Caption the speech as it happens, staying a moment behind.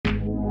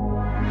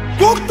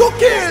Cook to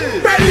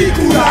Kill.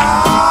 Película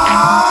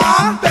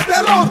de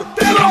terror,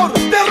 terror,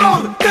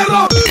 terror,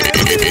 terror.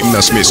 En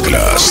las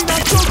mezclas,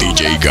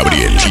 DJ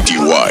Gabriel GTY.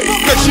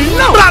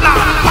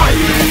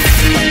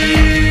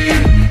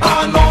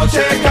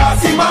 Anoche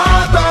casi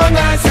matan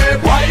a ese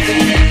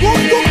guay. Cook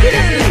to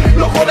Kill.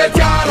 Lo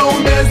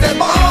corretearon desde el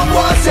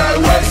bajo hacia el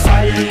west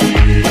side.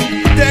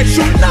 Te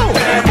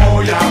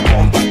voy a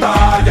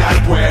contar y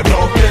al pueblo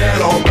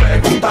quiero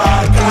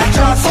preguntar.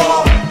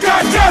 Cachazo,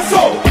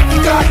 cachazo,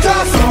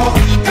 cachazo,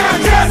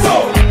 cachazo,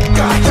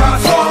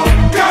 cachazo,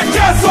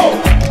 cachazo,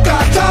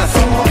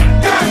 cachazo,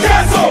 cachazo,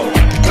 cachazo,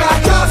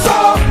 cachazo,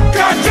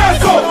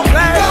 cachazo,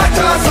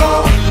 cachazo,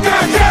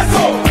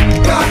 cachazo,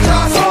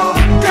 cachazo,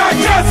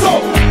 cachazo,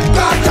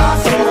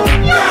 cachazo.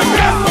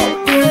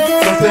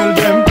 So tell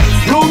them,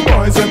 rude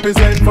boys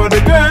represent for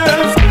the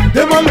girls.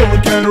 Them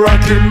alone can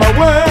rock in my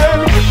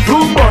world.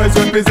 Rude boys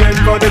represent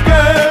for the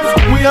girls.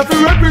 We have to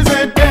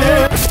represent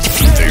them.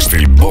 Desde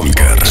el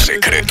búnker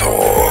secreto,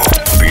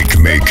 Big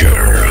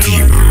Maker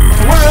Team.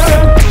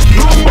 Well,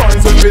 rude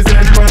boys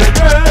represent for the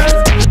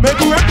girls. Make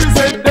we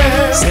represent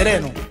them.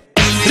 Sereno.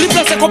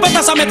 Rifles,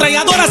 escopetas,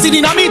 ametralladoras y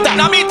dinamita.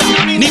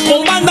 Ni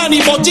con banda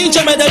ni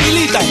bochinche me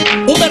debilitan.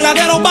 Un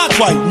verdadero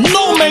backway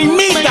no me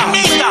imita.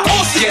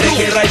 Quiere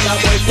que raya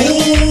muy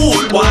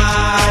full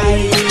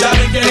guay. Ya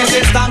ven quienes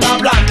están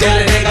hablando.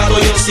 El regado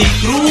yo sí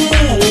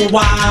cruel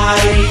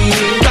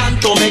guay.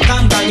 Tanto me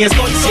cantan y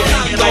estoy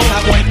siendo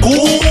raya muy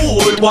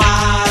cool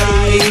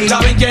guay. Ya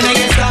ven quienes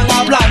están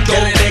hablando.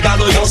 El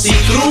regado yo sí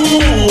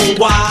cruel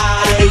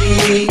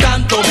guay.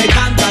 Tanto me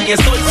cantan y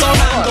estoy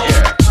sonando.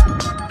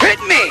 Hit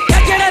me.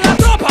 ¿Qué quiere la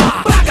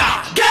tropa?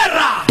 Placa,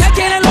 guerra. ¿Qué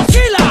quieren los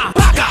gilas?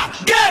 Placa,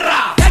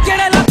 guerra. ¿Qué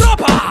quiere la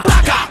tropa?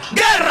 Placa,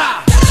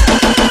 guerra.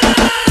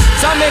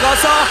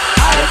 Amigoso,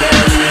 Hay que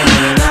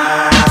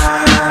eliminar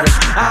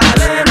al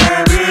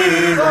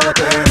enemigo,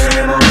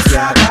 tenemos que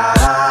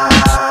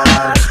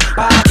acabar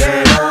pa' que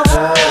no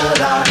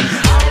jodan.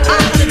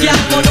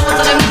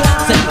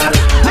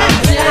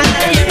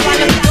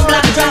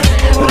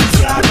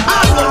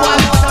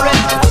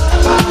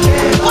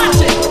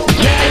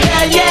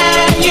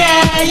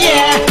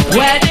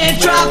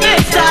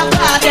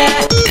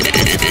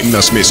 En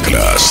las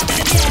mezclas,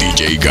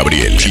 DJ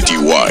Gabriel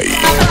GTY.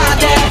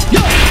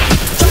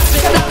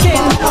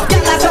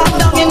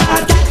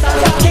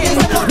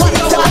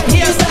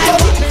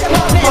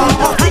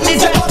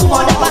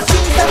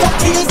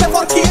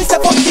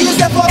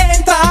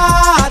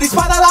 Entra,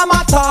 dispara, la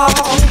mató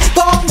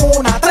con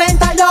una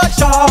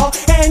 38.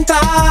 Entra,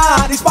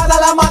 dispara,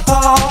 la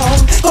mató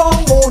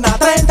con una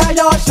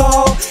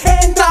 38.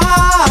 Entra,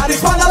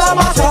 dispara, la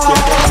mató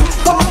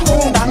con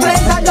una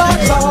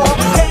 38.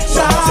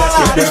 Entra,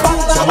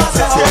 dispara, la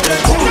mató.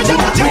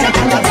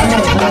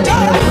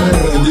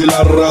 Prendí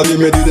la radio y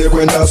me di de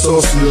cuenta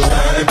socio.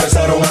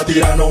 Empezaron a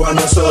tirarnos a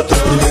nosotros.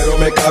 Primero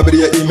me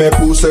cabrié y me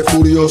puse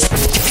furioso.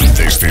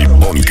 Desde el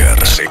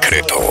búnker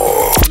secreto,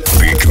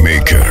 Big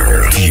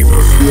Maker Team.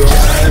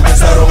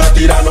 Empezaron a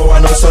tirarnos a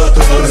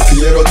nosotros.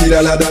 Quiero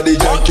tirar a Daddy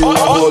Yash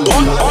una bolsa.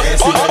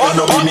 Si me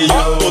gano mi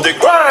millón. To the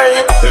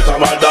grind. Esta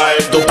maldad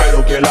es tu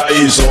pero que la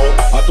hizo.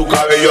 A tu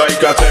cabello hay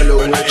que hacerle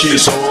un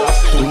hechizo.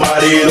 Tu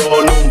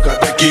marido nunca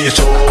te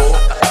quiso.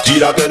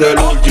 Tírate del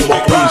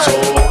último piso.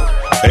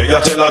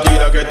 Ella se la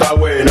tira que está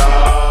buena.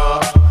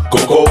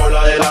 Coco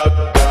bola de la.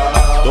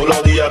 Todos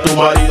los días tu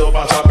marido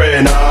pasa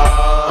pena.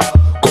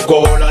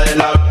 Coco bola de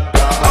la.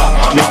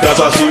 Mi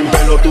casa sin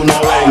pelo tú no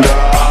vengas.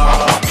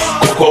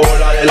 Coco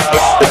bola de la.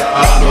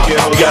 No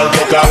quiero que alto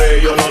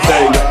cabello no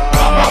tenga.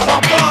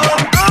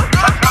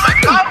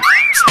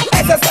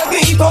 Ese es el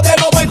grito de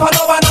los boys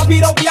cuando van a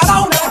piropear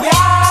a una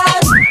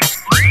gal.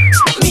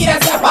 Mira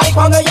ese país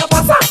cuando ella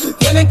pasa,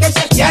 tienen que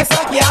chequear,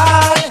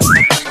 saquear.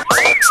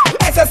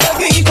 Ese es el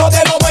grito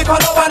de los boys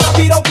cuando van a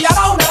piropear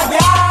a una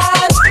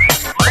gal.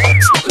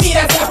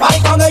 Mira ese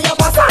país cuando ella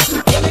pasa,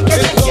 tienen que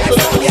chequear,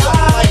 saquear.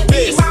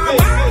 Mi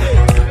mamá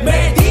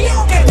me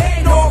dijo que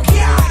te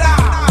noqueara.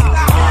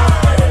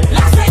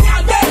 La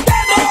señal del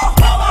dedo.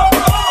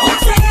 La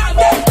señal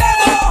del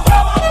dedo.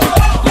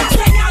 La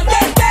señal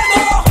del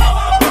dedo.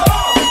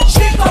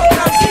 Chico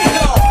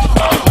tranquilo.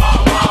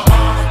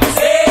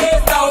 Se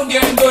está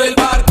hundiendo el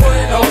barco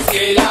en la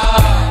oscuridad.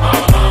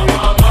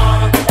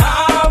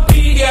 Están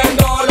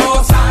pidiendo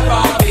los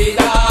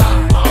salvavidas.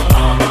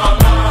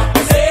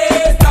 Se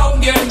está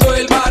hundiendo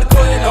el barco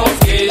en la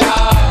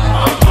oscuridad.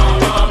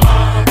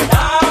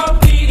 Están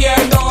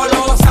pidiendo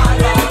los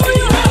salvavidas.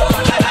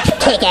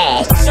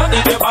 Ya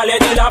te vale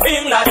de la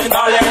pingla de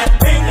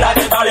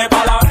dale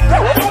para.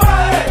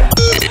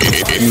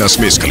 En las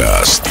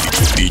mezclas,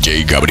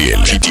 DJ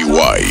Gabriel GTY.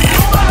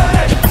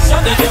 Ya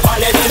te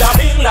vale de la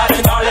pingla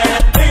de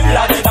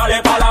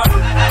dale para.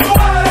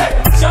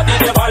 Ya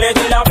te vale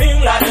de la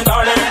pingla de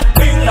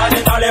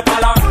dale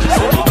para.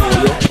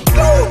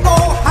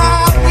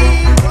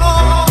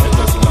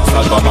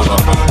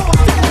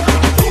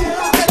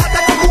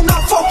 Quédate como una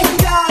fucking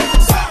gal.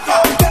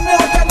 Que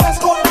mejor que no es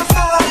con la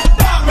sal.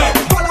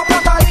 Con la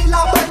plata y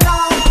la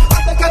verdad.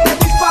 Antes que te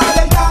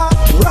dispare ya.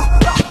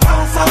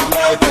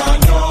 Pásame el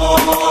cañón.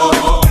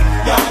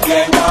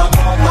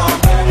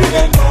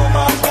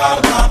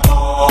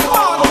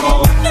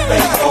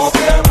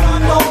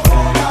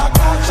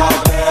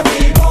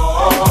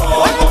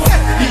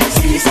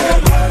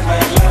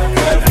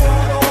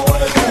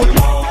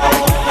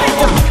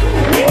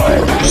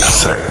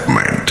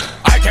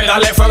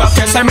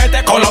 se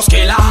mete con los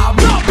kilas.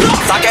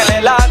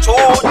 Sáquele la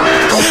chuch.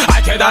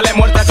 Hay que darle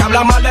muerte que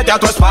habla mal desde a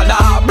tu espalda.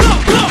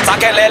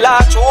 Sáquele la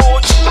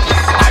chuch.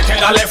 Hay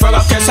que darle fuego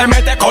al que se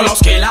mete con los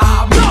kilas.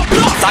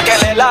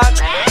 Sáquele la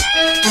chuch.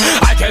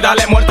 Hay que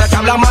darle muerte que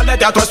habla mal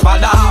desde a tu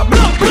espalda.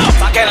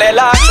 Sáquele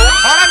la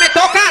chuch. Ahora me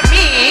toca a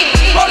mí.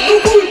 Por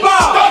tu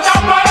culpa, no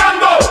estás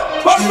pagando.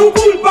 Por tu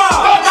culpa,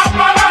 no estás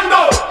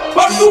pagando.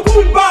 Por tu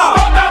culpa,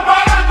 no estás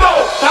pagando.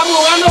 Estás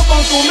jugando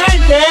con tu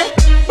mente.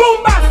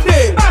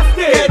 ¡Bumbaste!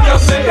 Que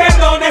Dios me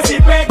perdone si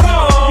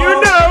pecó.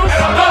 You know.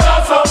 Pero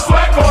todos son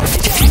suecos.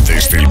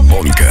 Desde el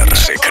búnker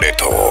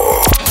secreto,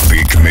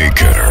 Big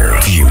Maker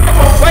Team.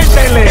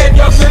 Cuéntenle. Que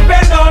Dios me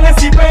perdone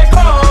si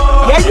pecó.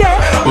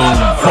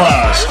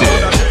 Comparte.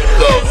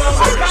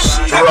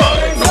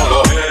 No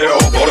lo veo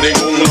por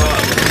ningún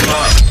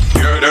lado.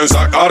 Quieren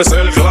sacarse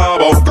el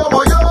clavo.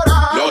 Como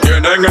llora, Lo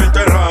tienen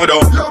enterrado.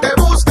 lo que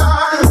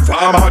buscan.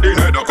 Fama,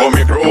 dinero con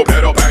mi crew,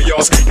 pero pa'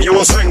 ellos ni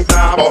un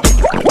centavo.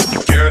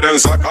 Quieren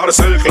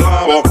sacarse el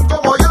clavo.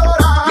 Como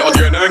llora, Lo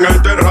tienen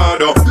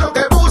enterrado. lo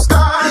que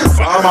buscan.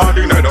 Fama,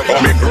 dinero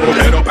con mi crew,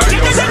 pero pa'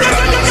 ellos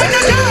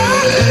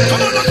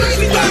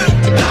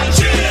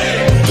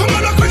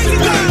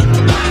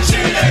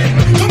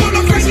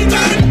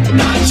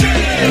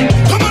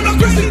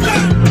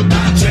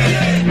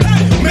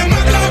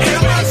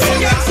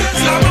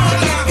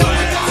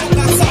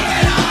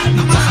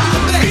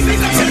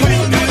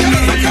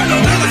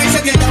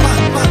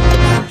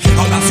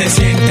se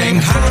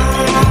sienten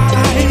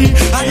high.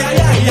 Ay, ay,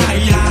 ay,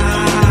 ay,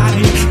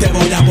 ay. Te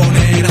voy a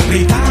poner a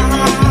gritar.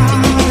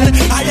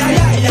 Ay, ay,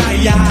 ay,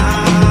 ay,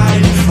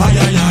 ay. Ay,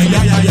 ay, ay,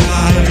 ay, ay,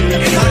 ay.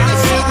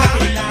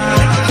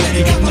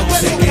 No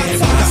sé qué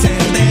va a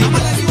hacer de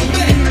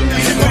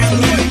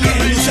cuando el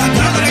milenio se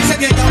acabe.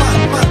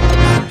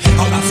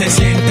 Ahora se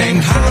sienten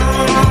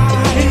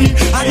high.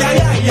 Ay, ay,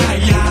 ay,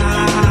 ay,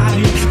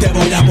 ay. Te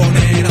voy a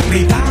poner a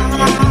gritar.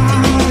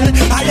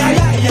 Ay, ay,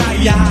 ay,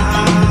 ay, ay.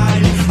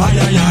 Ay,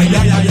 ay, ay,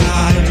 ay, ay, ay,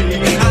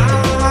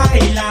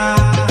 ay,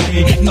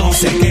 ay, no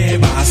sé qué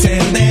va a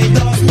ser del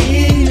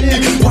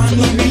 2000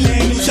 cuando el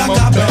milenio se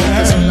acabe.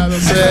 Son las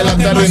 12 de la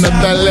tarde y no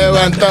están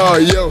levantados,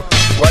 yo.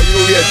 Why you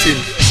waiting?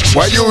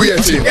 Why you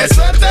waiting? Qué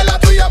suerte la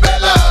tuya,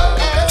 vela.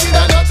 Que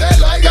vida no te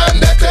lo hayan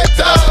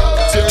detectado.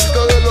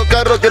 Siento de los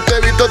carros que te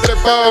he visto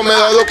trepado. Me he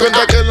dado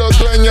cuenta que los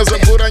dueños son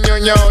pura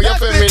ñoñao y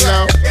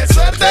afeminados. Qué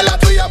suerte la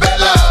tuya,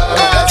 vela.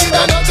 Que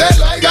vida no te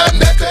lo hayan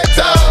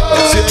detectado.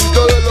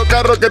 Siento de los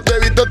carros que te he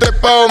visto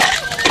trepado.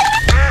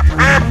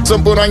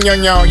 Son pura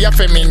ñoñao y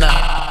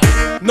afeminados.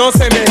 No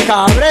se me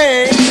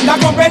cabre. La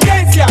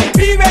competencia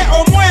vive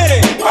o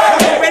muere. La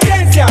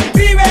competencia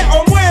vive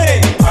o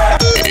muere.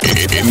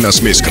 En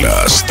las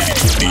mezclas,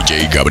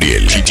 DJ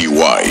Gabriel GTY.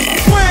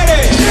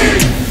 Muere.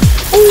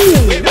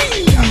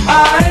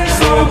 A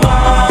eso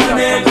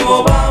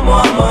manejo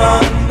vamos a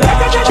mandar.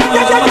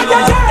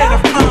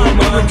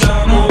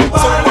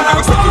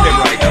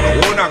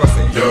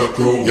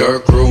 Your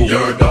crew,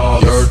 your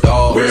dog,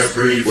 we're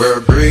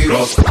breed,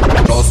 plus,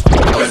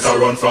 better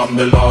run from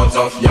the lords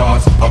of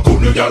yards. I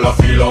couldn't y'all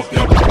feel up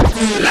your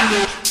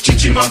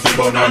Chichi man fi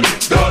bun and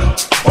done.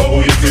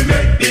 Oh, if you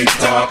make big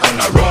talk and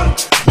a run,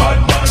 bad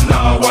man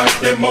now wipe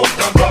them out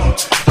and run.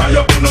 Tie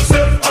up on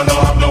yourself and I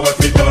have nowhere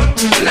fi done.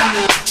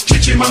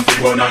 Chichi man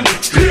fi bun and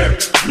it's clear.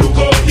 Look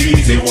how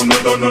easy, who no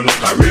done no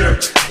career.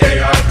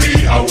 ARP,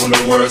 I want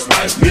the worst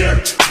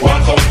nightmare.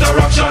 One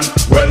counteraction,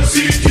 well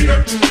see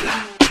here.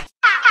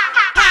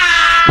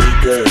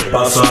 Pique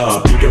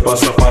pasa, pique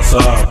pasa,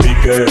 pasa,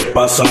 pique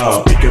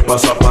pasa, pique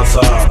pasa,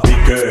 pasa,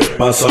 pique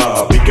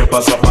pasa, pique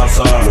pasa,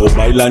 pasa. Lo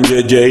bailan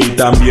Yeye y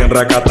también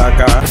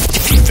Rakataka.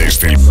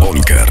 Desde el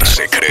búnker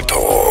secreto,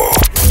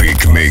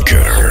 Big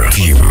Maker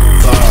Team.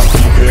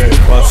 Pique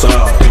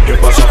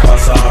pasa,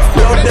 pasa.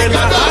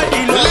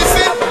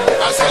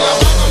 Hace la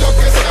mano lo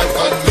que están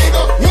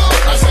conmigo.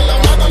 Hace la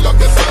mano lo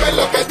que saben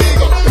lo que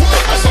digo.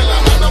 Hace la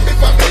mano mi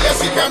familia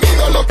y mi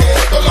amigo. Lo que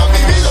esto lo han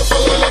vivido,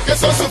 todo lo que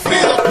son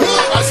sufrido.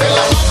 Hace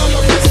la mano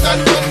lo que están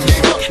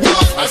conmigo.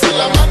 Hace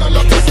la mano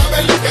lo que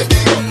saben lo que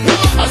digo.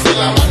 Hace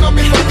la mano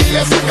mi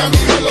familia y mi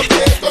amigo. Lo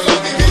que esto lo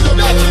han vivido.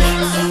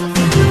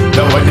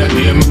 Now when your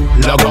name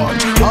log on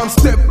and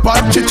step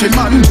on chichi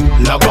man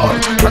log on.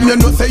 From you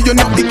know say you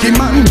know icky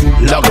man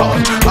log on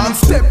and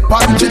step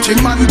on chichi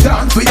man.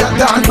 Dance with your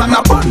dance and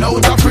a burn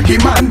out a freaky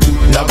man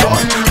log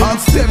on and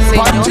step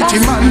on chichi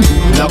man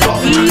log on.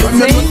 From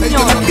you know say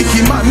you know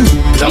icky man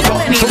log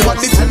on. So what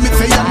they tell me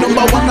say you're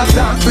number one a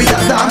dance with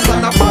your dance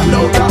and a burn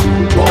out a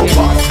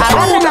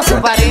Agarren a su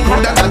pareja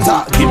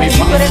y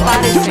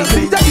prepárense,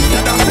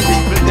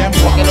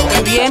 porque lo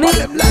que viene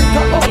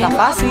está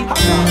fácil,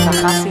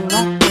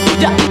 ¿no?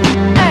 Ya.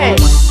 Hey.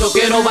 Yo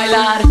quiero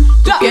bailar,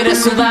 tú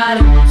quieres sudar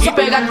y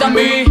pegarte a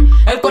mí,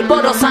 el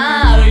cuerpo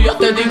rosar. Yo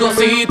te digo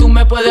si tú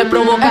me puedes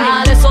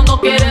provocar, eso no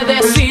quiere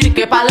decir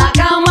que pa' la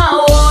cama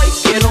voy.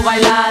 Quiero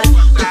bailar,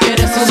 tú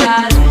quieres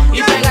sudar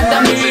y pegarte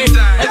a mí,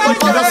 el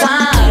cuerpo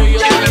rosar. Yo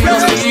te digo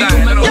si tú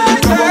me puedes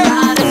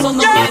provocar, eso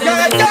no quiere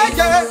decir.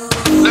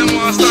 Them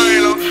want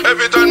style.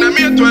 Every time them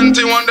hit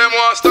 21, them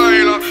want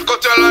style.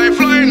 Cut your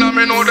lifeline, I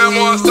me know them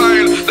want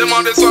style.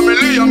 this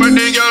family, I make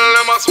the girl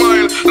them a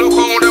smile. Look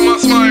how them a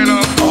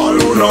smile. All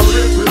who know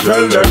it, we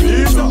tell them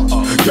easy.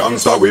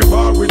 Youngster we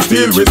bar, we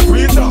steal, we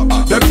squeeze up.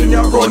 Them thing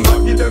you run, I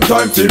give them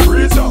time to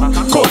breathe up.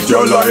 Cut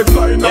your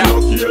lifeline, I'm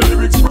not here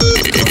lyrics.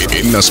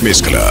 En las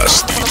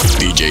mezclas,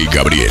 DJ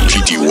Gabriel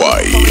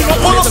PTY.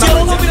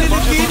 Conocieron a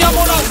Virginia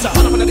Bonanza.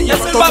 Y es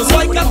el bad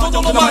boy que a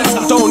todo lo mansa.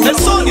 El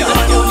Sonia,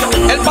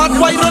 el bad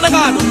boy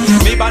renegado.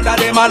 Mi banda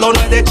de malo no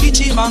es de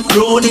Chichiman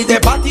Crew ni de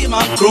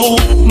Batman Crew,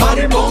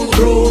 Maribón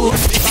Crew.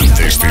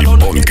 Desde el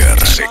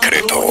búnker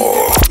secreto,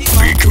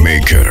 Big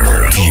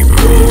Maker Team.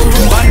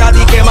 Banda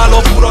di que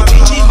malo puro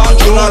Chichiman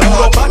Crew,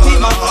 puro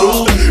Batman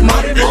Crew,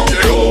 Maribón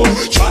Crew.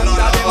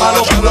 Banda de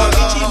malo puro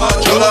Chichiman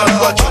Crew, puro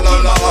Batman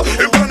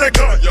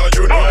Crew.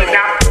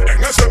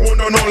 En ese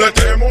mundo no le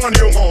temo a ni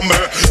un hombre.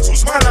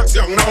 Sus malas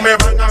acciones no me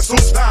van a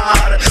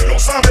asustar. Lo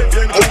saben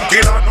bien, un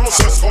tirano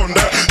se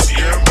esconde.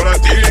 Siempre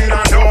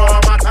tirando a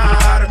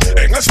matar.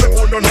 En ese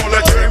mundo no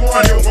le temo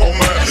a ni un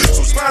hombre.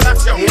 Sus malas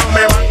acciones no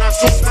me van a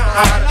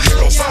asustar.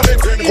 Lo saben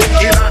bien, un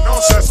tirano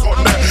se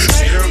esconde.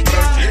 Siempre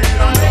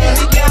tirando a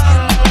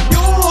matar.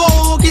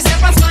 Yo quise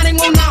plasmar en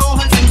una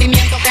hoja el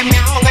sentimiento que me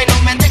ahoga y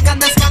no me dejan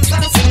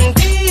descansar sin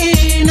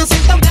ti. No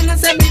siento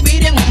ganas de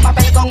vivir en un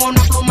papel con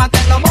una pluma,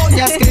 te lo voy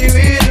a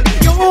escribir.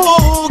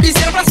 Yo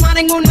quisiera plasmar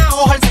en una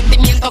hoja el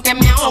sentimiento que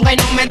me ahoga y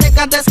no me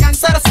dejas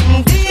descansar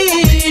sin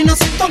ti. No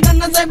siento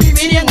ganas de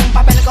vivir en un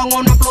papel con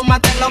una pluma,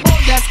 te lo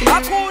voy a escribir.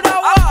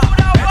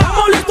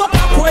 Estamos listos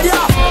para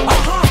cuellar.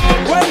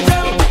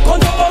 Cuenten con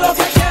todo lo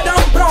que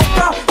quieran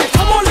bronca.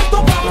 Estamos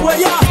listos para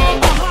cuellar.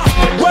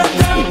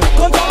 Cuenten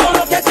con todo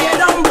lo que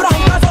quieran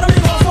bronca. Son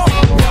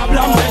amigos, me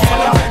hablan de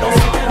guerra, pero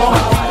sé que no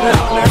hablan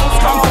de los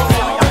campos,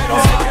 pero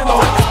sé que no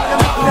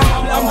me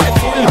hablan de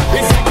kill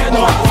y sé que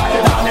no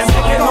hablan, sé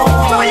que no.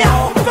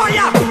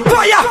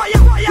 Vaya.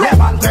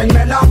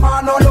 Levántenme la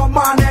mano los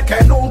manes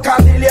que nunca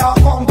ni le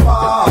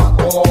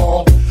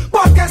acompaño.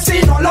 Porque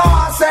si no lo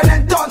hacen,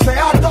 entonces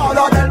a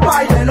todos del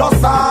baile los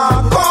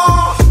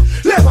saco.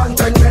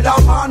 Levántenme la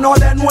mano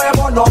de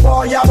nuevo, no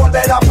voy a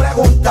volver a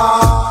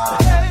preguntar.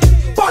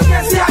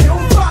 Porque si hay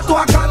un pato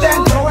acá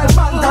dentro, el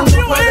banda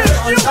no puede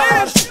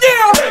cantar.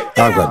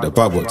 I got the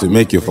power to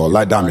make you fall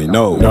like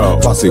domino. No,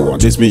 fussy one,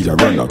 this me you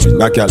run up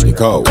in a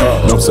calico.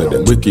 No say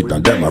them wicked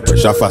and them a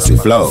pressure fussy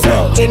flow.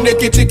 In the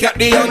kitty cat,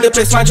 the only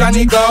place my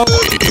Johnny go.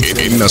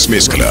 En las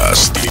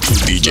mezclas,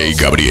 DJ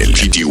Gabriel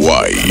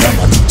PTY. I'm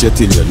a DJ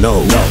till you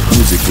know.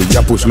 Music with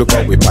your push, look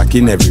how we back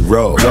in every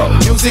row.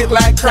 Music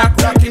like crack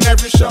in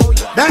every show.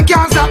 Them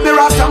can't stop the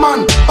Rasta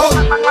man. Oh,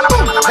 them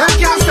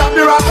can't stop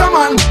the Rasta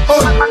man. Oh,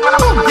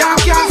 you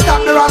can't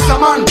stop the Rasta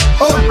man.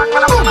 Oh,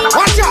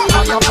 watch out.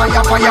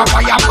 Fire,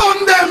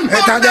 pon them.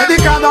 Está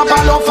dedicada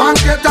para los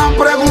fans que están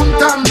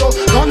preguntando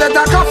 ¿dónde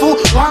está Cafú?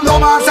 ¿Cuándo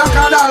va a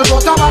sacar algo?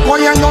 Estaba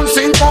cogiendo un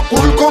 5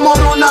 cool como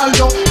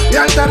Ronaldo y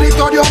el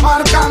territorio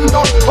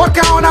marcando,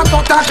 porque ahora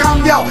todo está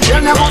cambiado y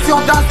el negocio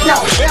está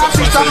hastiado. Es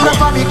así, está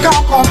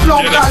prefabricado con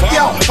flow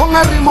plateado, con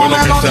el ritmo,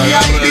 melodía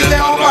y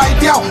video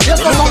baiteado. Y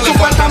estos son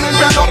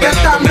supuestamente los que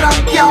están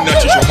rankeados.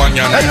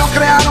 Ellos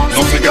crearon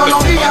su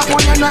ideología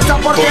poniendo esa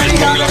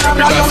porquería.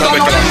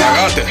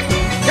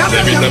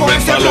 Debiste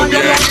pensarlo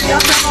bien.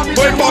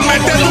 Voy pa'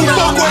 meter un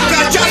poco el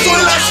cachazo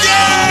en la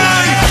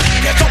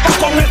 100. Que topa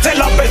con ese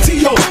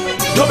lapecillo.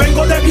 Yo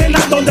vengo de Viena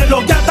donde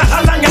los gatas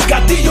jalan el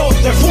gatillo,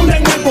 te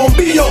funden el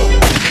bombillo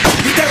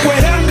y te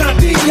huerean a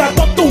ti y a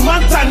todo tu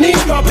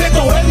manzanillo.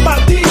 Aprieto el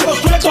martillo,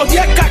 suelto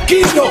 10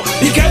 caquillos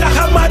y quedas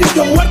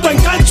amarillo muerto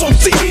en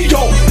calzoncillo.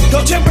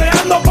 Yo siempre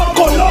ando por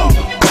Colón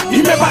y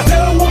me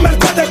paseo en un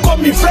Mercedes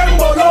con mi friend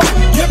Bolón.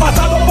 Y he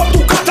pasado por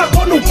tu casa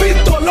con un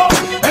pistolón,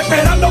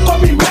 esperando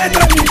con mi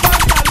metra y mi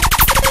pantalón.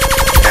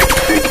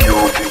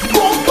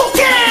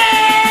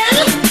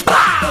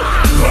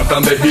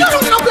 Tratan de hit,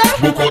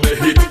 buco de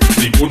hit.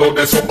 Ninguno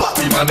de esos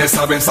batimanes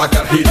saben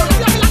sacar hit.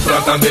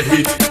 Tratan de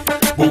hit,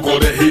 buco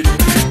de hit.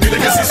 Dile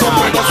que si son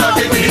buenos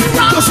saquen hit.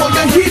 Yo soy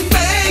el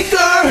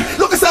hitmaker,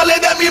 lo que sale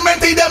de mi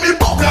mente y de mi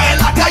boca en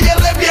la calle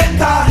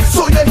revienta.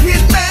 Soy el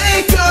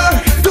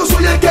hitmaker, yo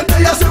soy el que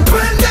te hace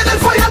prender el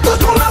fallato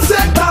con la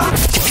secta.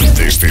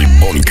 Desde el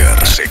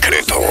búnker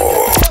secreto,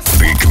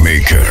 Big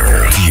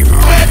Maker Team.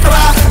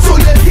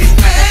 Soy el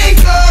hitmaker.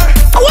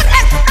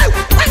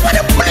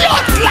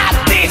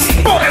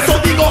 Por eso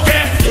digo que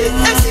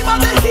encima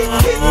del hit,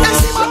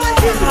 encima del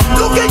hit.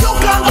 Lo que yo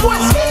canto es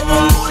hit.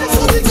 Por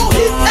eso digo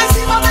hit,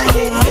 encima del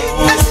hit,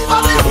 encima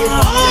del hit.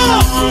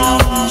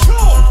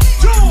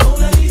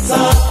 Mona Lisa,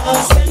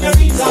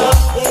 señorita,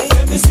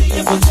 let me see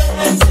you put your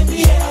hands in the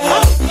air.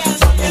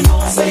 You know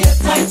say it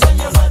tight and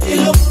your body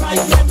look right.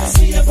 Let me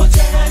see you put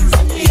your hands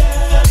in the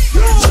air.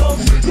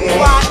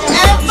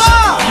 Whatever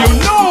you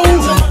know,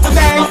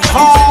 they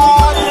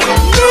call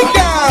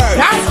niggas.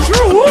 That's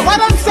true. What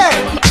I'm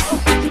saying.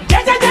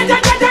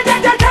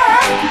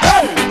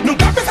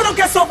 Nunca pensaron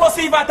que Sopo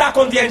se iba a estar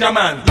con Danger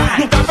Man.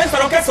 Nunca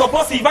pensaron que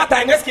Sopo se iba a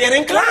estar en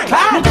Skieren Clan.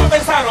 Nunca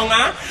pensaron,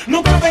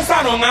 nunca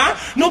pensaron,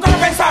 nunca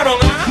pensaron,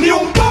 ni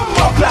un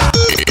bombo plan.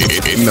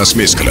 En las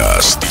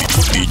mezclas,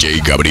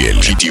 DJ Gabriel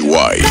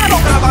GTY.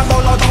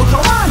 Grabando los dos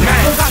chavales.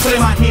 Nunca se lo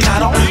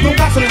imaginaron,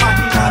 nunca se lo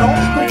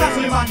imaginaron, nunca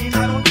se lo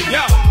imaginaron.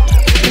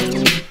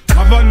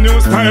 Have a new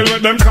style where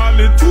them call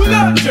it Full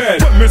and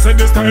Jet. When me say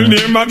the style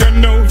name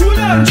again now Full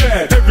and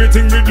Jet.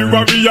 Everything we do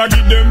we a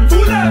give them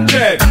Full and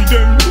Jet. Give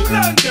them Full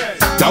and Jet.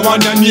 That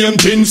one your name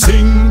Tin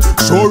Sing.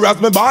 Sure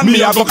as me born me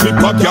have a clip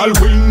a gal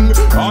wing.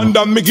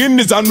 Under me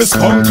Guinness and me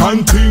skunk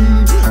and ting.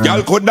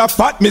 Gal coulda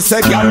fat, me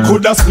say gal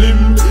coulda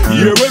slim.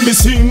 Hear when me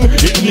sing,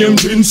 it name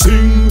Tin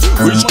Sing.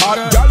 Which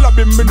hot gal a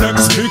be me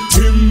next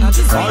victim.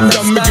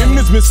 Under me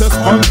Guinness me say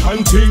skunk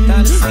and ting.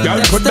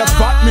 Gal coulda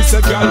fat, me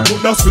say gal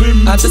coulda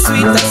slim. At the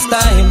sweetest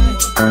time,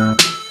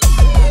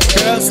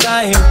 girls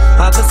time,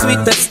 at the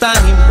sweetest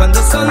time, when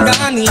the sun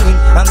gone in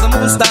and the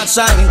moon start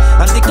shine,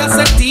 and the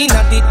cassette and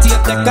the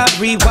tape deck a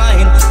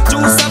rewind,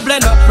 juice a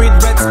blend up with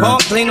red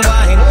sparkling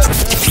wine.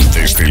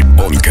 Desde el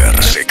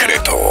búnker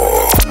secreto,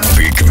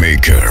 Big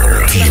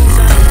Maker. And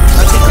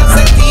the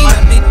cassette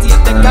and the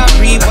tape deck a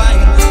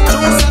rewind,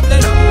 juice a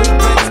blend up with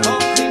red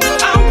sparkling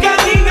wine. Aunque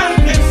digan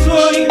que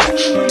soy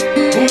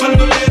un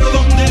bandolero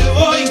donde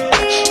voy,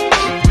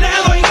 le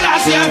doy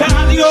gracias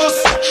a Dios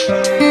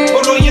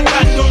por hoy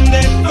estar donde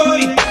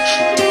estoy.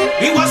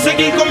 Y voy a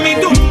seguir con mi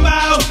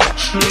tumbao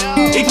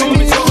y con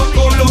mis ojos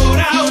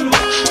colorados,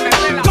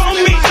 con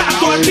mi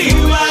gato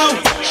activado.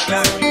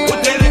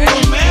 Ustedes no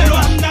me lo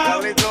han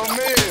dado.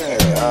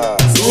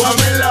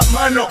 Súbame la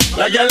mano,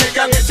 la ya le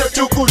han hecho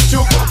chucu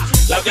chucu.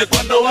 La que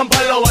cuando van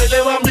para los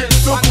bailes van bien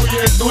suco. Y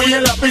estoy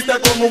en la pista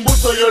como un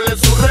buzo, yo le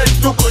surré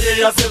el tuco y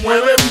ella se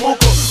mueve en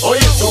buco.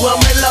 Oye,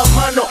 súbame la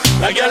mano,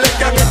 la ya le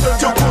han hecho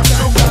chucu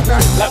chucu.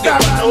 La que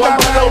cuando van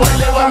para los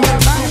bailes van bien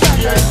suco.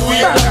 Y estoy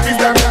en la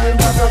pista como un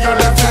buzo, yo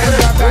le surré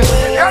el tuco.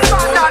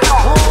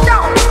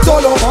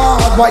 Solo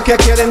más guay que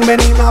quieren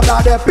venirme a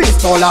hablar de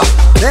pistola.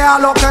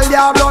 Déjalo que el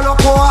diablo lo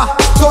coja.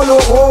 Solo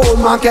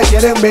más que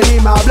quieren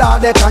venirme a hablar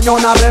de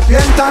cañón.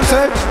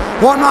 Arrepiéntanse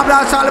o no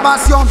habrá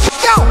salvación. Que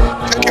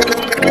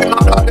quieren venirme a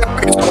hablar de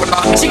pistola.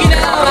 Chicken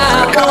out,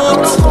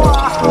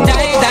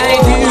 die, die,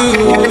 do.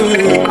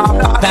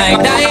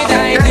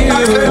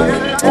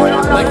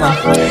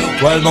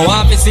 Well, no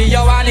want to see you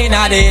all in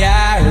the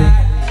air.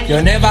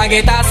 You never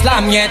get a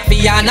slam yet,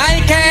 and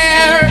I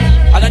care.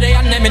 All of the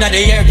and them in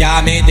the air,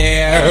 yeah, me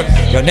there.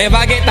 You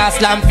never get a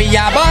slam for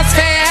your bus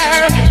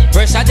fare.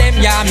 Pressure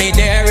them, yeah, me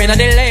there. In the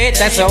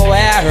latest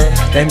aware,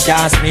 them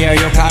can't smear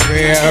your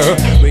career.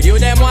 With you,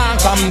 them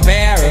want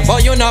compare,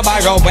 but you know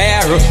borrow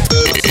where.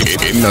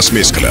 En las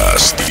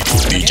mezclas,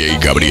 DJ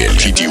Gabriel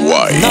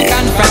GTY. No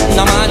confront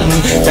no man,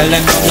 tell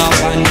them no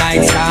one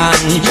night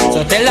stand.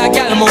 So tell a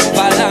girl move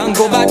along,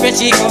 go back where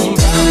she come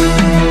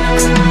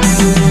from.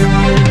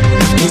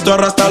 Visto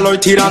arrastrarlo y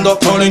tirando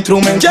todo lo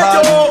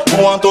instrumental.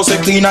 ¿Cuántos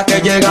esquinas que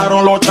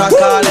llegaron los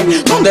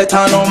chacales? ¿Dónde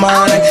están los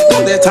manes?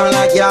 ¿Dónde están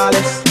las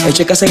guiales? El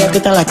cheque ese que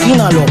está en la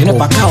esquina, ¿lo viene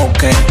pa' acá o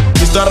qué?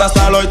 Visto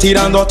arrastrarlo y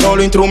tirando todo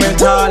lo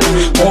instrumental.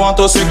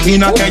 ¿Cuántos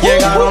esquinas que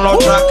llegaron los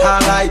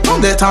chacales?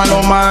 ¿Dónde están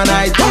los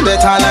manes? ¿Dónde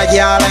están las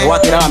guiales? Voy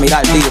a tirar a mirar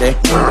al tigre.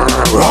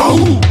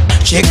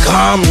 She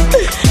come,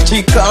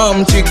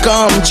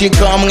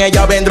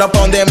 ella vendrá pa'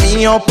 donde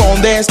mío, pa'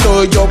 donde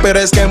estoy yo, pero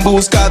es que en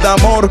busca de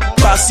amor,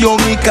 pasión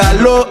y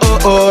calor,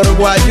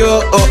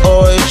 guayo,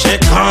 she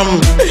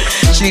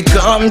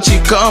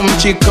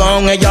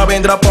come, ella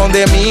vendrá pa'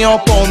 donde mío,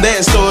 pa' donde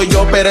estoy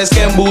yo, pero es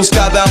que en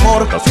busca de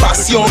amor,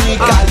 pasión y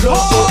calor,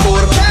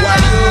 guayo.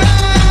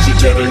 Si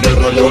quieren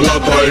guerra yo la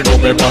traigo,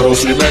 me paro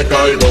si me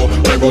caigo.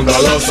 Pregunta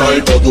a la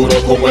psycho,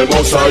 duro como el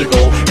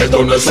mosaico.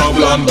 Esto no es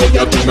hablando,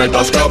 ya tú me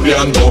estás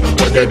cabreando,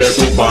 porque de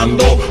tu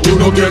bando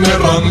uno tiene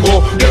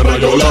rango. Guerra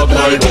yo la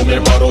traigo,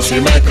 me paro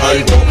si me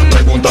caigo.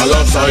 Pregunta a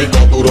la psycho,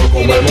 duro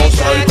como el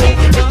mosaico.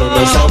 Esto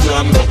no es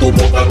hablando, tu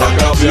boca está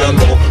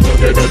cabreando,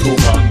 porque de tu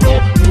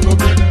bando uno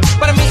tiene.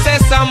 But me say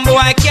some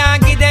boy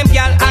can't give them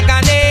y'all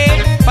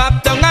agony.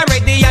 Pop down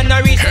already and no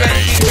reach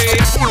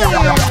 23.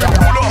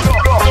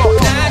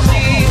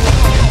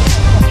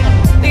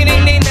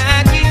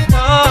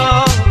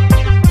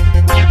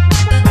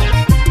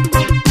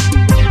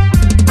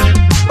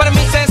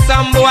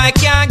 I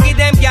can't give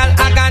them y'all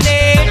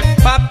agony.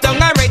 Pop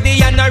down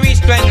already and I reach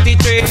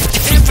 23.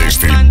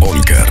 Desde el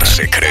búnker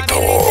secreto,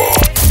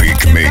 Big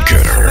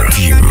Maker.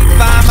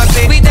 Mama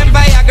say with them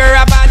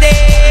Viagra body,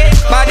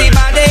 body,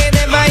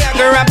 them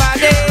Viagra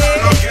body,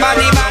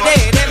 body,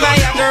 them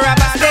Viagra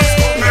body,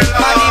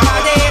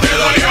 body.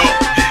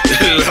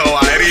 Lo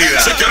herida.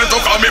 Si quieren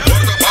tocar mi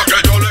puerta pa' que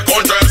yo le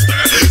conteste,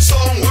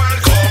 son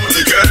welcome.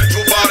 Quieren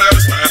chupar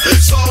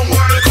este, son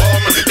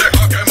welcome.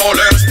 Deja que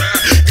moleste.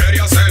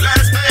 Quería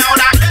celeste,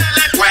 ahora que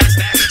le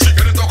cueste. Si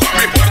quieren tocar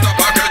mi puerta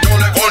pa' que yo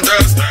le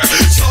conteste,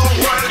 son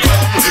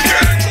welcome.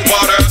 Quieren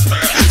chupar este,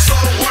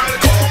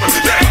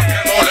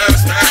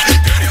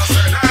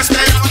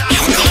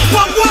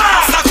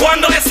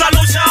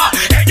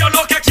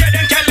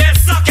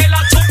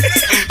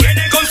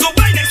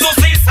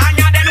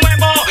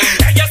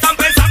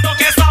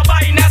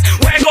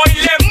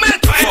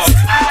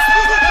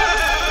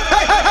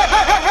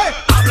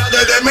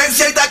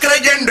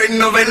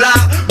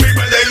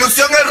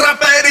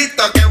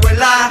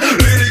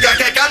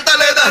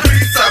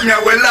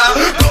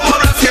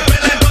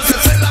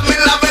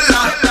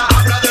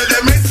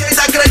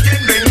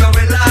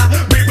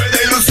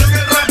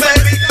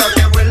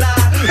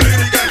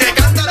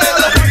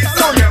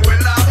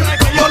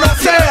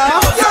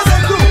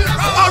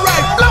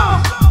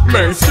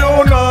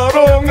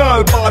 Mencionaron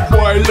al bad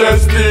boy,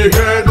 les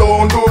dije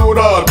don't do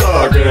that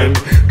again.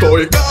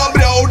 Estoy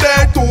cabreado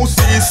de tu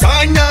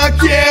cizaña,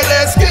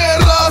 quieres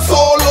guerra,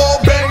 solo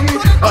ven.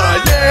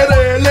 Ayer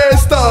él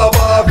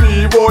estaba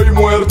vivo y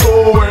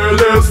muerto,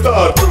 él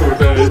está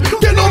today.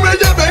 Que no me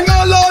lleven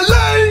a la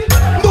ley,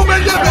 no me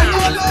lleven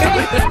a la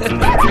ley.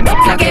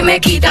 La que me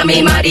quita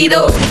mi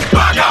marido,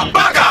 paga,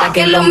 paga. La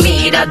que lo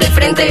mira de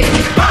frente,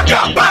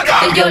 paga,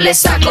 paga. Que yo le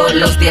saco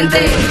los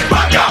dientes,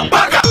 paga,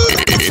 paga.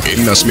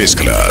 En las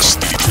mezclas,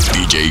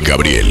 DJ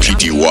Gabriel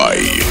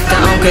PTY.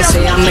 Aunque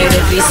sea me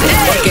deslice,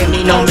 porque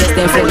mi nombre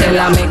está enfrente de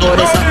las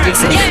mejores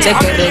actrices. Sé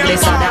que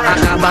regresará a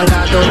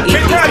Cabangato y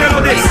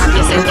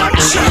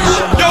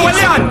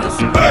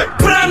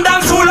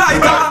prendan su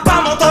laita,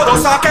 vamos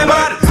todos a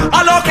quemar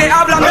a los que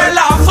hablan de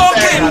la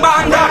fucking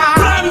banda.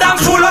 Prendan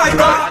su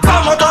laita,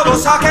 vamos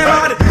todos a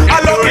quemar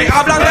a los que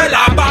hablan de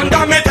la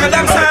banda.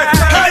 Mételense,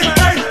 hey,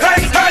 hey,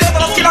 hey, hey,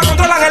 todos los que la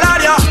controlan el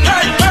área.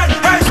 Hey, hey,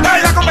 hey,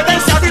 hey, la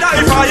competencia tira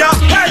y falla.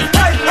 Hey,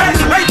 hey, hey,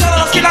 hey, todos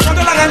los que la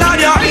controlan el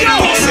área.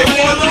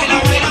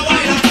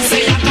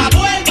 Se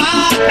acabó el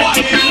bar,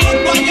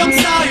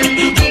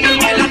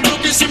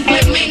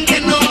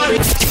 simplemente no.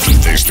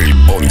 Desde el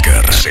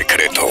búnker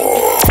secreto,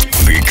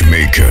 Big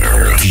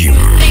Maker Team.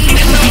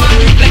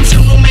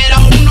 Lección número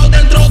 1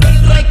 dentro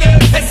del reggae.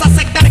 Esa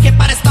secta que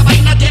para esta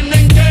vaina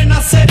tienen que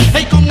nacer.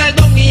 Y con el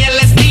don y el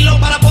estilo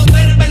para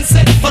poder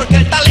vencer. Porque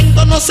el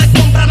talento no se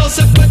compra, no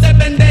se puede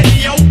vender.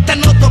 Y aún te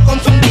noto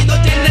confundido,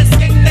 tienes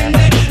que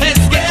entender. Es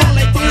que con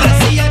la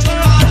hipocresía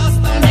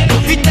chocarás también.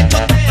 Y te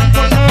chotean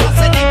con la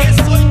frase de que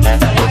soy tu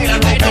baila.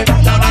 Pero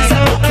como no se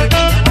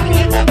puede.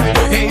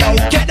 Y aún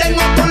quieren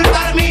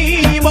ocultar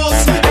mi voz.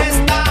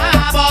 Esta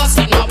voz y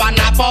no van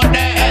a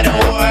poder.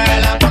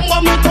 La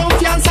pongo mi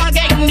confianza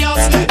en Dios.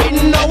 Y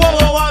no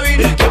voy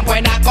quien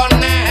pueda con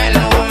él.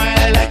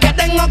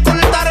 Quieren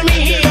ocultar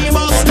mi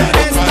voz.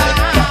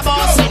 Esta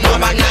voz y no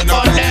van a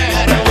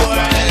poder.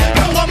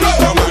 Pongo mi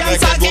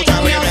confianza en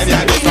Dios.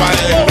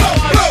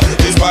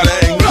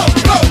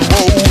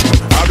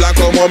 Hablan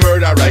como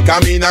murderer y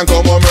caminan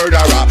como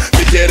murderer.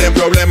 Si quieren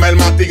problema el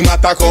matic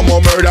mata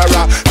como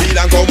murderer.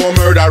 Tiran como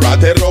murderer,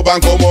 te roban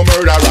como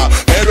murderer.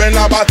 Pero en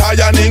la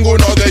batalla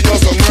ninguno de ellos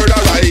son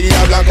murderer. Y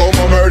hablan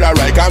como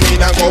murderer y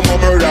caminan como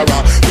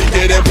murderer. Si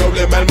quieren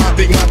problema el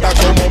matic mata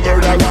como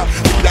murderer.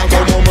 Tiran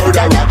como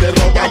murderer, te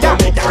roban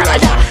como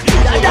murderer.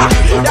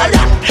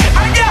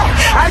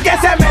 Al que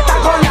se meta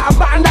con la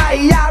banda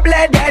y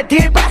hable de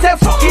ti, pase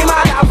fucking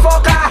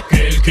motherfucker.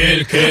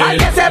 Al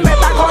que se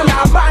meta con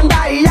la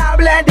banda y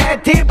hable de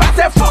ti,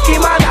 pase fucking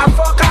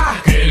motherfucker.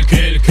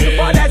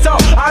 Por eso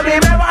a mí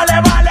me vale.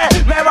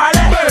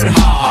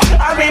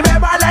 A mí me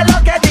vale lo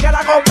que diga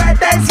la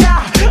competencia.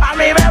 A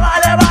mí me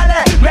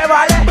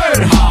vale.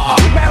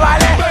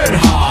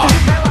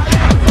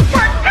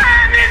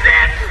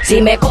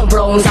 Si me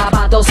compro un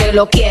zapato se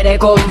lo quiere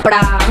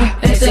comprar.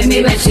 Esa es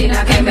mi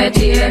vecina que me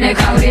tiene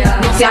cabreada.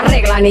 No se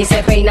arregla ni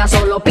se peina,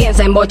 solo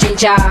piensa en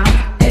bochinchar.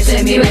 Esa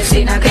es mi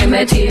vecina que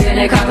me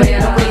tiene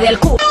cabreada. No cuida el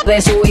culo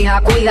de su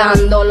hija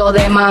cuidando lo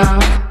demás.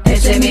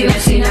 Esa es mi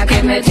vecina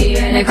que me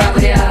tiene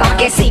cabreada. Pa'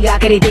 que siga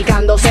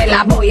criticando se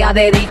la voy a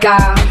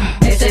dedicar.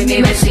 Esa es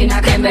mi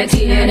vecina que me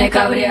tiene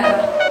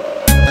cabreada.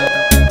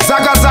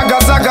 Zaga,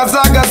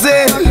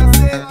 say.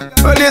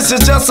 Well, this is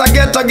just a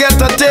get a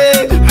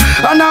tape.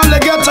 And all the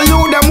ghetto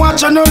you them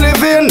watching you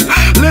living.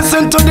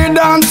 Listen to the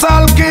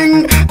dancehall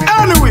king.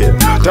 Anyway,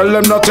 tell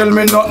them not tell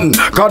me nothing,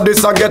 cause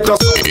this a get us.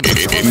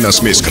 En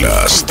las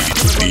mezclas,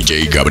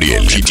 DJ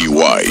Gabriel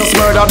PTY.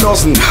 Murder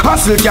dozen, I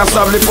still can't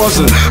solve the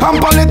puzzle. And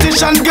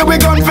politicians give we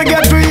gun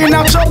forget we in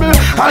a trouble.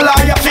 A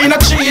liar feel a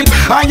cheap,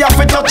 and you have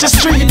to touch the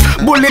street.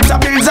 Bullet a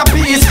bills a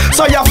piece,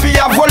 so you feel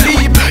have a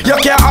leap. You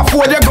can't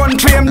afford your gun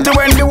frame to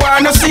when the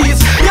war no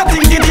cease. You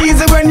think it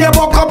easy when you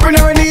buck up and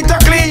you need to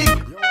clean.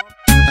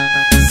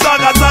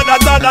 Zaga,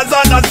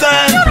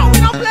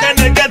 en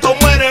el ghetto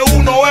muere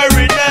uno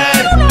every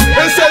day.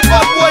 Es el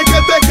bad boy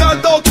que te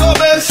canta otra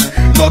vez.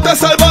 No te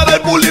salva del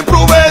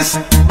bulletproof vest.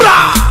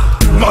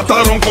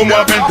 Mataron como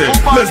a 20,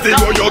 les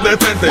digo yo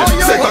detente.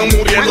 Se están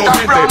muriendo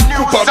gente,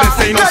 culpables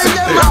e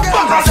inocentes.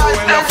 Barrazo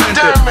en la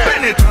frente,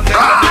 penetrante en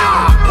la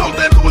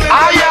donde tú le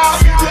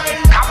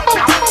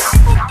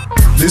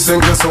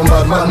Dicen que son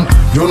Batman,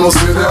 yo no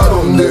sé de a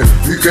dónde.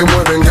 Y que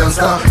mueven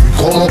gangsta,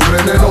 como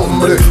creen el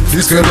hombre.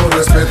 Dicen que lo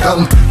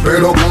respetan,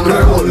 pero con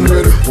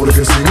revólver.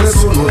 Porque sin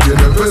eso no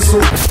tienen peso.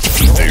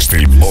 Desde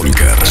el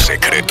búnker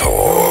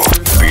secreto,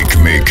 Big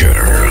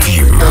Maker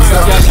Team.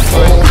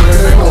 Como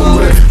creen el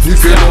hombre,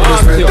 dicen que lo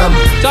respetan.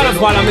 Solo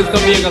para Mr.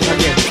 Vegas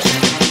again.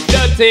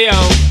 Dirty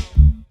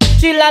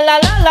Chila la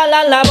la la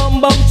la la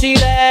bum bum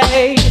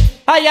chile.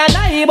 I and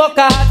I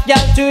boca hot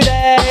girl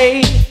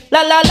today.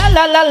 La la la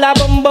la la la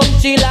bum bum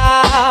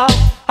chila.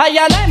 I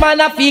and I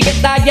man a figure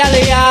that girl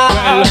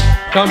Well,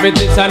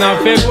 competition a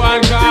fake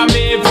one call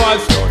me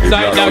first.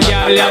 Side the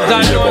girl ya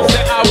know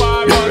say I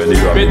want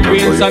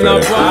between son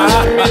of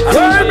one.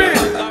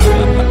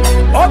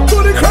 Up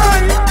to the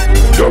crime.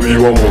 Yo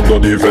vivo un mundo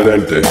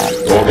diferente,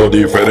 todo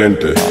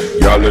diferente.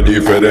 Gale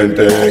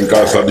diferente, en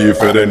casa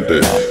diferente.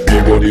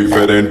 Vivo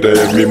diferente,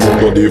 en mi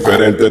mundo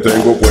diferente.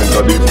 Tengo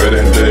cuenta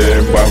diferente,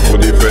 en banco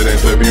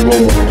diferente. Vivo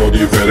un mundo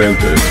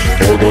diferente,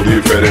 todo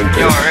diferente.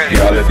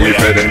 Gale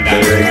diferente,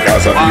 en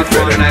casa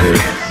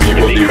diferente.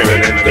 Vivo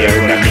diferente,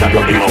 en mi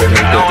mundo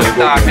diferente. Tengo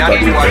cuenta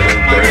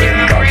diferente,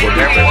 en banco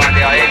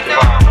diferente.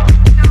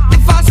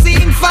 If I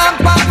seen fam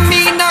pan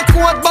me not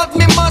quote, but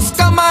me must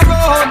come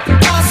around,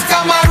 must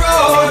come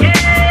around.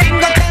 Ain't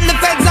gonna tell the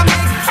feds I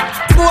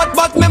make quote,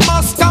 but me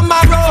must come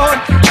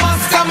around,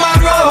 must come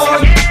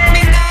around.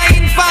 Me nah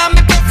infam,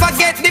 me prefer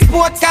get the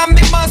boat, can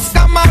me must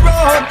come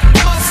around,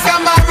 must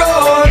come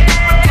around.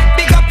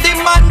 Pick up the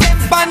man, them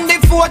pan the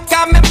fort,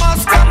 can me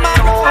must come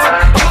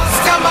around,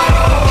 must come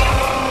around.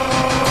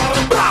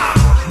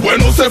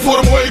 Bueno, se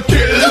formó el kill.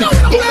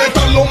 ¿Dónde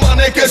están los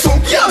manes que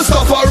son gangsta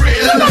for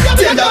real?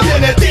 Tienda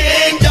viene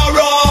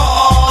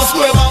dangerous.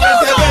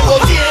 Nuevamente vengo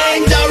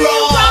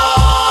dangerous.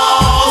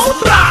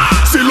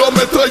 Si lo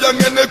ametrallan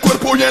en el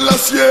cuerpo y en la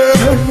sien,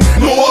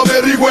 no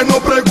averigüen, no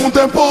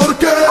pregunten por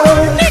qué.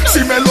 Si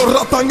me lo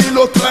rapan y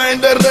lo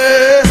traen de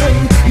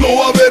rehén,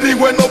 no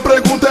averigüen, no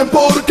pregunten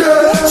por qué.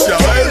 Si a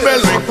él me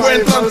lo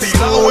encuentran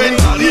tirado en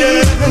la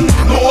lien,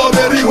 no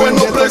averigüen,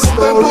 no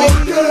pregunten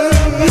por qué.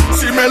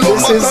 Si me lo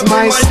This is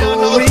my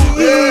story.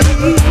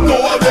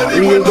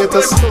 We'll get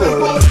a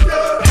story.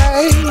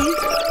 Hey,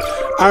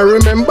 I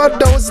remember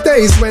those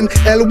days when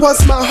hell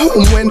was my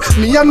home, when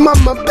me and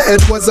mama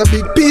bed was a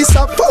big piece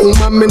of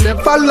foam, and me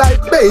never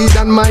like bathe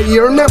and my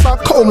ear never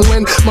come.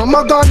 When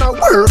mama gonna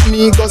work,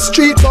 me go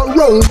street go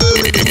roam.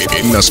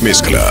 En las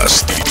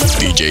mezclas,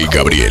 DJ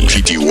Gabriel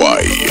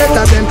TTY.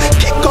 Better than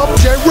kick up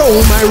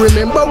Jerome. I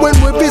remember when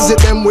we visit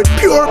them with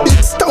pure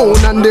big stone,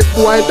 and the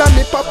boy that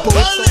me papa.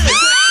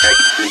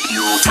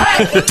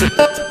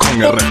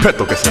 Con el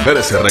respeto que se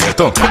merece el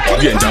reggaetón,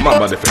 bien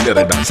llamaba a defender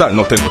el danzar.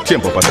 No tengo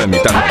tiempo para estar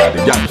imitando a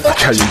Danny Yash.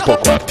 Aquí hay un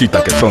poco de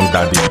artistas que son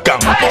Daddy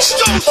Yash.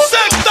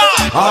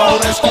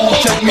 Ahora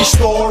escuchen mi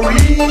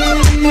story,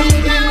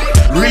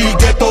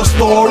 reggaeton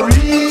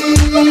story.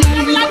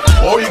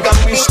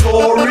 Oigan mi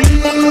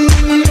story,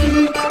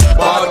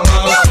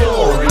 Panama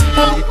story.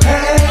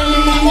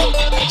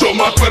 Yo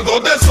me acuerdo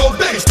de esos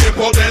days,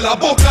 tiempo de la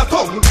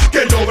Bocatón,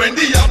 que yo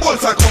vendía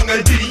bolsa con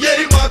el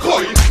DJ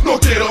McCoy. No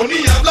quiero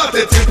ni hablar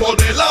de tiempo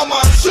de la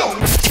mansión.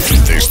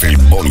 Desde el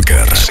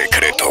búnker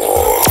secreto,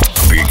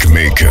 Big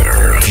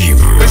Maker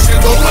Team.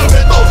 Diciendo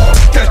 92,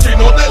 que al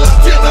chino de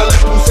la tienda le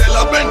puse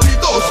la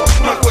 22.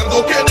 Me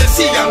acuerdo que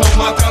decía,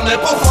 no mátame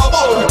por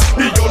favor.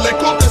 Y yo le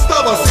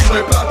contestaba, si no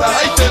hay plata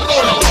hay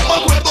terror. Yo me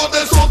acuerdo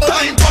de esos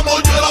times,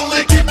 cuando yo era un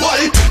equipo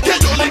ahí, que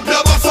yo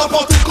limpiaba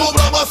zapatos y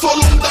cobraba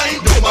solo un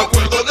dime. Yo me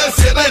acuerdo de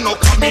sereno,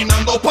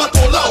 caminando pa'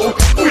 todos lados,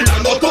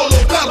 cuidando todos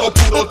los carros,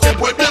 puro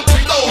tiempo y bien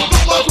cuidado. Yo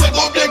me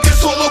acuerdo bien que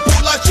solo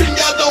por la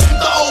chingada un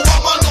dao, a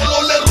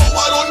Manolo le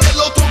robaron y el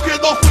otro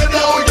quedó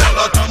feriado. Y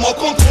ahora estamos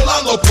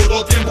controlando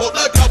puro tiempo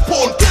de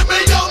capón. Que me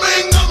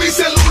llamen a mi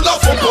celular,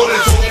 por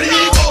eso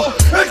digo,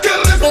 el que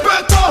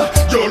respeta,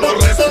 yo lo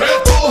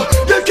respeto.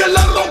 Y el que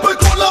la rompe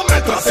con la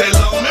metra se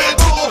la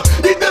meto.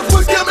 Y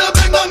después que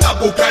me vengan a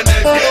buscar en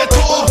el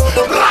gueto,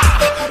 ra,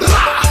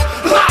 ra,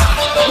 ra,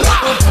 ra.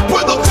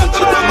 Puedo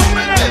cantar cuando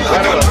me dé la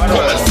gana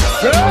comercial.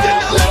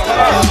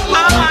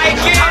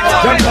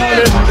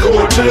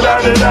 Coachy,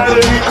 daddy,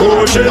 daddy,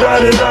 coachy,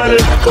 daddy, daddy,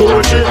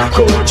 coachy,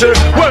 coachy.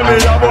 When me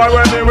a boy,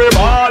 when me we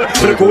ball,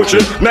 pretty coachy,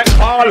 neck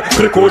ball,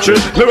 pretty coachy,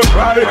 me we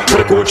cry,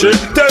 pretty coachy,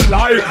 tell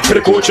lie,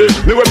 pretty coachy,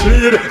 me we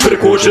bleed, pretty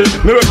coachy,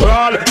 me we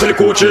crawl, pretty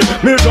coachy,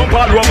 me jump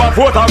all over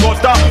Fort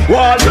Augusta,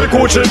 wall, pretty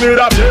coachy, me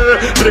da play,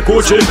 pretty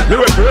coachy, me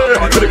we pray,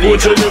 pretty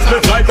coachy, me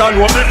split like and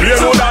one me play,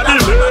 no da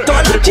delay,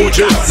 pretty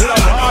coachy, me da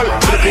ball,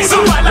 pretty coachy,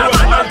 me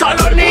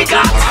we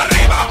crawl.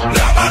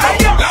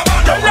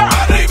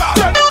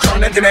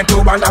 Tienen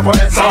tu banda por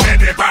eso.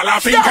 Vete pa'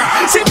 la finca.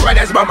 Si tú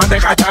eres mamá,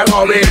 déjate al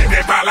móvil.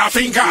 Vete pa' la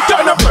finca.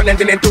 Yo no ponen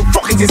tienen tu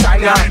fucking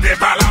cizaña. Vete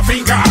pa' la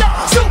finca.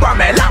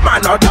 Súbame la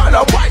mano, todos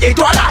los guayos y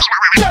todas las.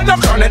 Yo no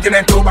ponen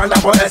tienen tu banda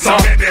por eso.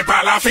 Vete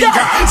pa' la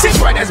finca. Si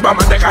tú eres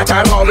mamá, déjate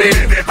al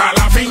móvil. Vete pa'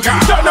 la finca.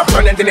 Yo no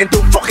ponen tienen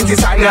tu fucking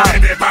cizaña.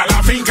 Vete pa'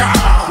 la finca.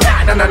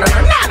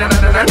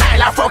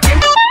 La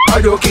fucking.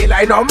 Yo kill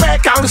y no me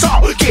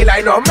canso, kill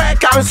y no me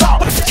canso.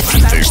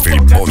 Desde el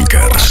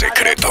búnker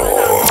secreto,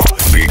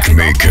 Big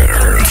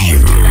Maker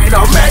Team.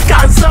 No me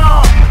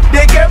canso,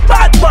 de que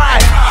bad boy.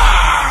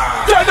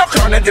 Yo no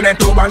creo en tienen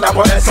tu banda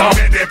por eso.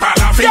 Vete pa'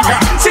 la finca.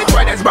 Si tú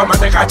eres mamá,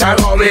 déjate al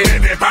móvil.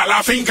 Vete pa'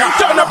 la finca.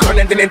 Yo no creo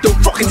en tienen tu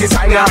fucking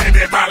cizaña.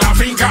 Vete pa' la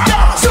finca.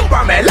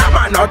 Súbame la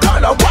mano,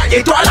 todos los guayos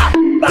y todas las.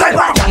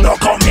 Trabajando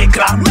con mi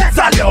clan, me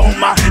salió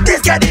una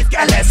disque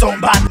le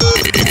zumban.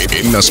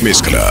 En las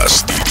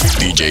mezclas,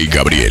 DJ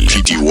Gabriel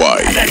TTY.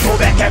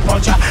 Tuve que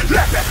ponchar, le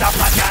pesa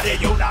pagar y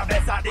yo